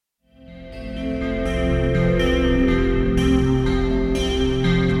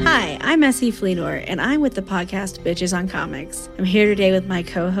I'm Essie Fleenor, and I'm with the podcast Bitches on Comics. I'm here today with my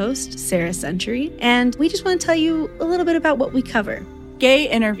co-host, Sarah Century, and we just want to tell you a little bit about what we cover. Gay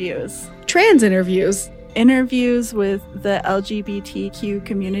interviews. Trans interviews. Interviews with the LGBTQ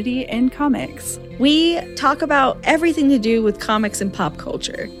community in comics. We talk about everything to do with comics and pop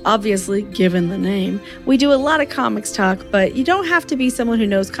culture. Obviously, given the name, we do a lot of comics talk, but you don't have to be someone who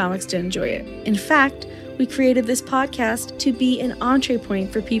knows comics to enjoy it. In fact, we created this podcast to be an entree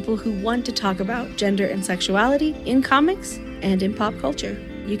point for people who want to talk about gender and sexuality in comics and in pop culture.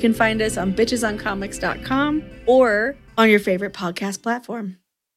 You can find us on bitchesoncomics.com or on your favorite podcast platform.